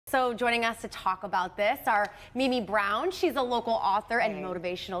So joining us to talk about this are Mimi Brown. She's a local author and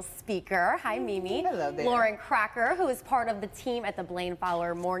motivational speaker. Hi, Mimi. Hello there. Lauren Cracker, who is part of the team at the Blaine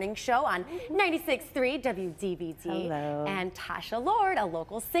Fowler Morning Show on 96.3 WDVD. Hello. And Tasha Lord, a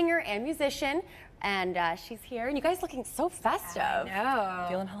local singer and musician. And she's here, and you guys looking so festive. I know.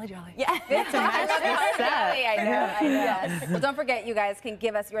 Feeling holly jolly. Yeah. I know. Yes. Well, don't forget, you guys can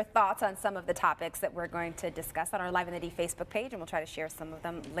give us your thoughts on some of the topics that we're going to discuss on our Live in the D Facebook page, and we'll try to share some of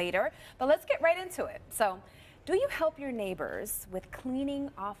them later. But let's get right into it. So, do you help your neighbors with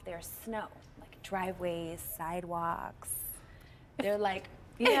cleaning off their snow, like driveways, sidewalks? They're like,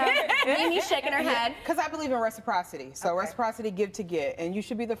 Mimi's shaking her head. Because I believe in reciprocity. So reciprocity, give to get. And you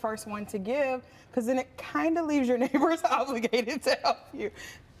should be the first one to give, because then it kind of leaves your neighbors obligated to help you.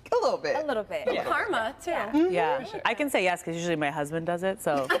 A little bit. a little bit. Karma, too. Yeah, I can say yes because usually my husband does it,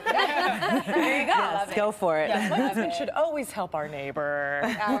 so There you go. yes, go for it. My husband should always help our neighbor.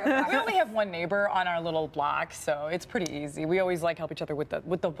 We only have one neighbor on our little block, so it's pretty easy. We always like help each other with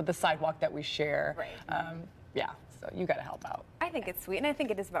the sidewalk that we share. Right. Yeah, so you got to help out. I think it's sweet, and I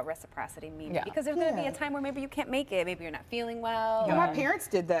think it is about reciprocity, Mimi, Yeah. because there's going to be a time where maybe you can't make it, maybe you're not feeling well. Well, my parents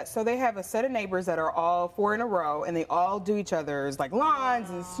did that. So they have a set of neighbors that are all 4 in a row, and they all do each other's like lawns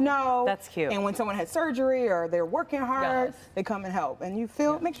and snow. That's cute. And when someone had surgery or they're working hard, Yes. they come and help, and you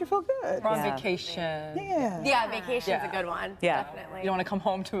feel it makes you feel good. We're on Yeah. vacation. Yeah. Yeah, vacation's Yeah. a good one. Yeah. Definitely. You don't want to come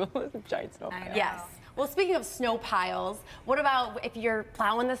home to a giant snow I pile. know. Yes. Well, speaking of snow piles, what about if you're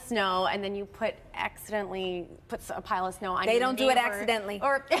plowing the snow and then you accidentally put a pile of snow on They your don't do it neighbor- accidentally.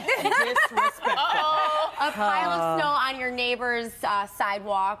 Or Disrespectful. a pile of snow on your neighbor's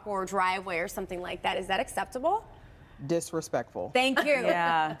sidewalk or driveway or something like that. Is that acceptable? Disrespectful. Thank you.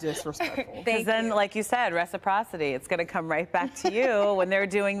 Yeah. Disrespectful. Because Thank then, you. like you said, reciprocity. It's going to come right back to you when they're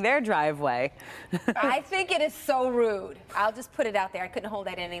doing their driveway. I think it is so rude. I'll just put it out there. I couldn't hold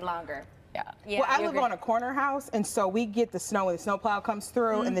that any longer. Yeah. Well, I you live agree. on a corner house, and so we get the snow when the snowplow comes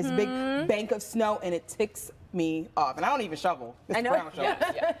through, and this big bank of snow, and it ticks me off. And I don't even shovel. It's I know. brown shovel.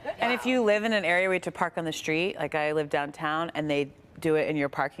 And if you live in an area where you have to park on the street, like I live downtown, and they do it in your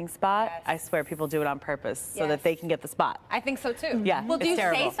parking spot, Yes. I swear people do it on purpose so Yes. that they can get the spot. I think so too. Yeah, Well, do you it's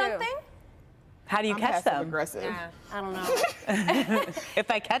terrible. say something? How do you I'm catch passive them? aggressive. Yeah. I don't know. If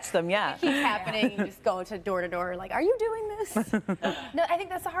I catch them, yeah. Keeps happening. You just go to door, like, are you doing this? No, I think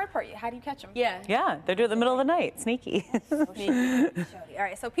that's the hard part. How do you catch them? Yeah. Yeah, they're doing it in the middle of the night, sneaky. All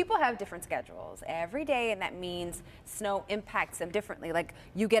right, so people have different schedules every day, and that means snow impacts them differently. Like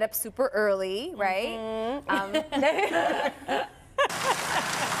you get up super early, right?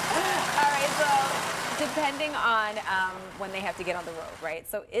 All right, so depending on when they have to get on the road, right?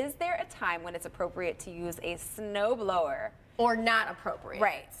 So is there a time when it's appropriate to use a snow blower? Or not appropriate.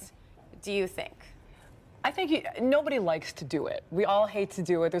 Right. Do you think? I think nobody likes to do it. We all hate to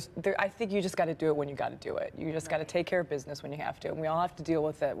do it. I think you just got to do it when you got to do it. You just got to take care of business when you have to, and we all have to deal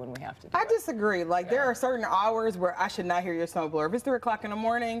with it when we have to do I it. disagree. Like, there are certain hours where I should not hear your snowblower. If it's 3 o'clock in the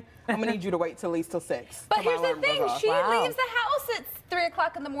morning, I'm going to need you to wait till at least till 6. But till my here's the alarm goes thing, off. she Wow. leaves the house at 3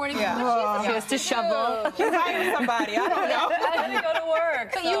 o'clock in the morning. Yeah. What She has to shovel. You hire somebody. I don't know. I have to go to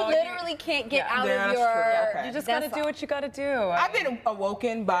work. But you literally can't get out Yeah, of that's your... true. Okay. You just got to do what you got to do. I've been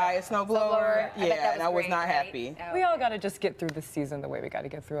awoken by a snowblower. I bet that Yeah, and I was great, not right? happy. Oh. We all got to just get through the season the way we got to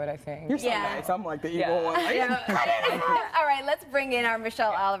get through it, I think. You're so Yeah. nice. I'm like the evil Yeah. one. Like, All right, let's bring in our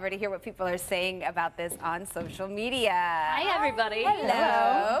Michelle Oliver to hear what people are saying about this on social media. Hi, everybody.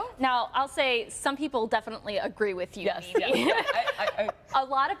 Hello. Now, I'll say some people definitely agree with you, Yes, Mimi. yes. A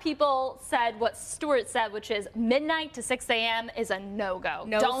lot of people said what Stuart said, which is midnight to 6 a.m. is a no-go.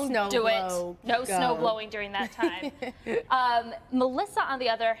 No Don't snow do blow. it. No Go. snow blowing during that time. Melissa, on the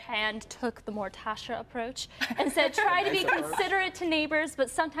other hand, took the more Tasha approach and said try to be considerate to neighbors, but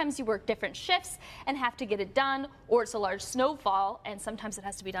sometimes you work different shifts and have to get it done, or it's a large snowfall, and sometimes it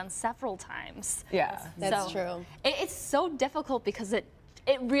has to be done several times. Yeah. That's So, true. It's so difficult because it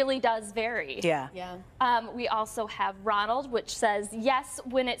really does vary. Yeah. Yeah. We also have Ronald, which says, yes,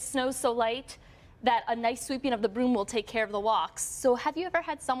 when it snows so light that a nice sweeping of the broom will take care of the walks. So have you ever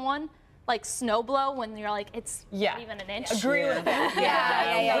had someone like snow blow when you're like, it's Yeah. not even an inch? Agree with that.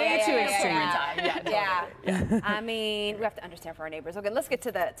 Way too extreme. Yeah. I mean, we have to understand for our neighbors. Okay, let's get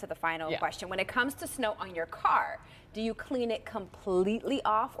to the final Yeah. question. When it comes to snow on your car, do you clean it completely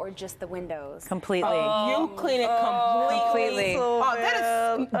off or just the windows? Completely. you clean it completely. Completely. Oh,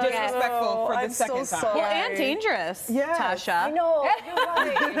 that is disrespectful for the I'm second so time. sorry. Well, and dangerous, Yes. Tasha. No, you're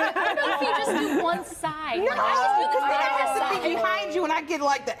right. What if you just do one side? side. No, Like, I just do because the then I other have to be side. behind you and I get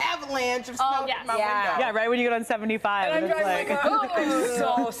like the avalanche of snow yes. in my Yeah. window. Yeah, right when you get on 75. And I'm it's driving like, like, I'm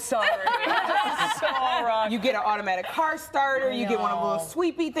so sorry. So wrong. You get an automatic car starter. You get one of those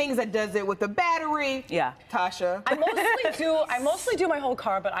sweepy things that does it with the battery. Yeah. Tasha. I mostly do my whole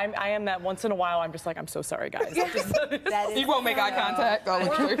car, but I am that once in a while. I'm just like, I'm so sorry, guys. You won't make eye contact. I'll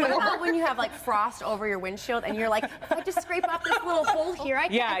look straight What forward. about when you have like frost over your windshield and you're like, if I just scrape off this little hole here, I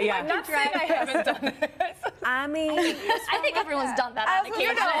can. Yeah, yeah. I'm not saying I haven't done I mean, I think everyone's done that on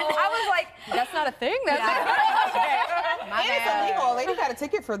occasion. I was like, that's not a thing. That's And it's illegal. A lady got a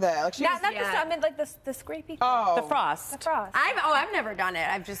ticket for that. Like she not was, just, I mean, like the scrapey thing. oh. the frost. The frost. I've never done it.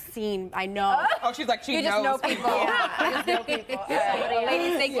 I've just seen. I know. Oh, she's like, she You just knows. know people. Yeah, I just know people.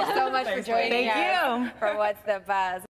 Ladies, thank you so much for joining Thank us you. for What's the Buzz.